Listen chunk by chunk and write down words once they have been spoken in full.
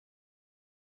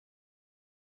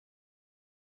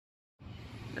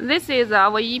This is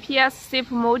our EPS shape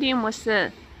molding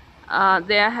machine.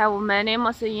 There have many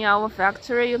machines in our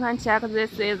factory. You can check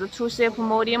this is a two shape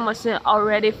molding machine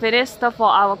already finished for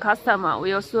our customer.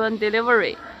 We will soon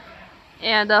delivery.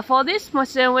 And for this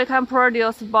machine, we can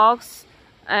produce box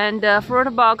and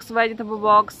fruit box, vegetable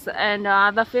box, and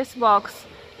other fish box,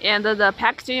 and the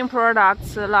packaging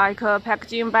products like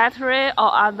packaging battery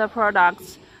or other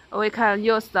products. We can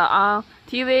use the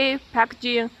TV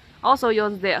packaging. Also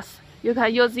use this. You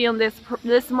can use in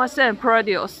this machine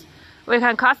produce. We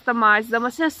can customize the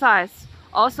machine size.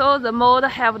 Also, the mold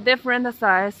have different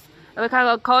size. We can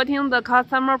according the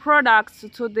customer products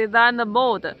to design the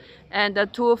mold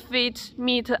and to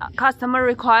meet customer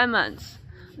requirements.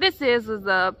 This is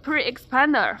the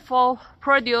pre-expander for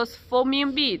produce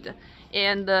foaming bead,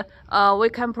 and we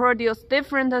can produce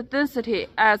different density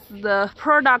as the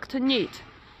product need.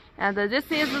 And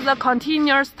this is the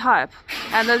continuous type,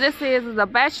 and this is the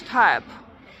batch type.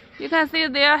 You can see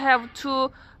there have two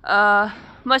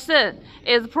machine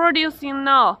is producing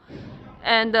now,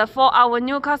 and for our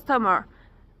new customer,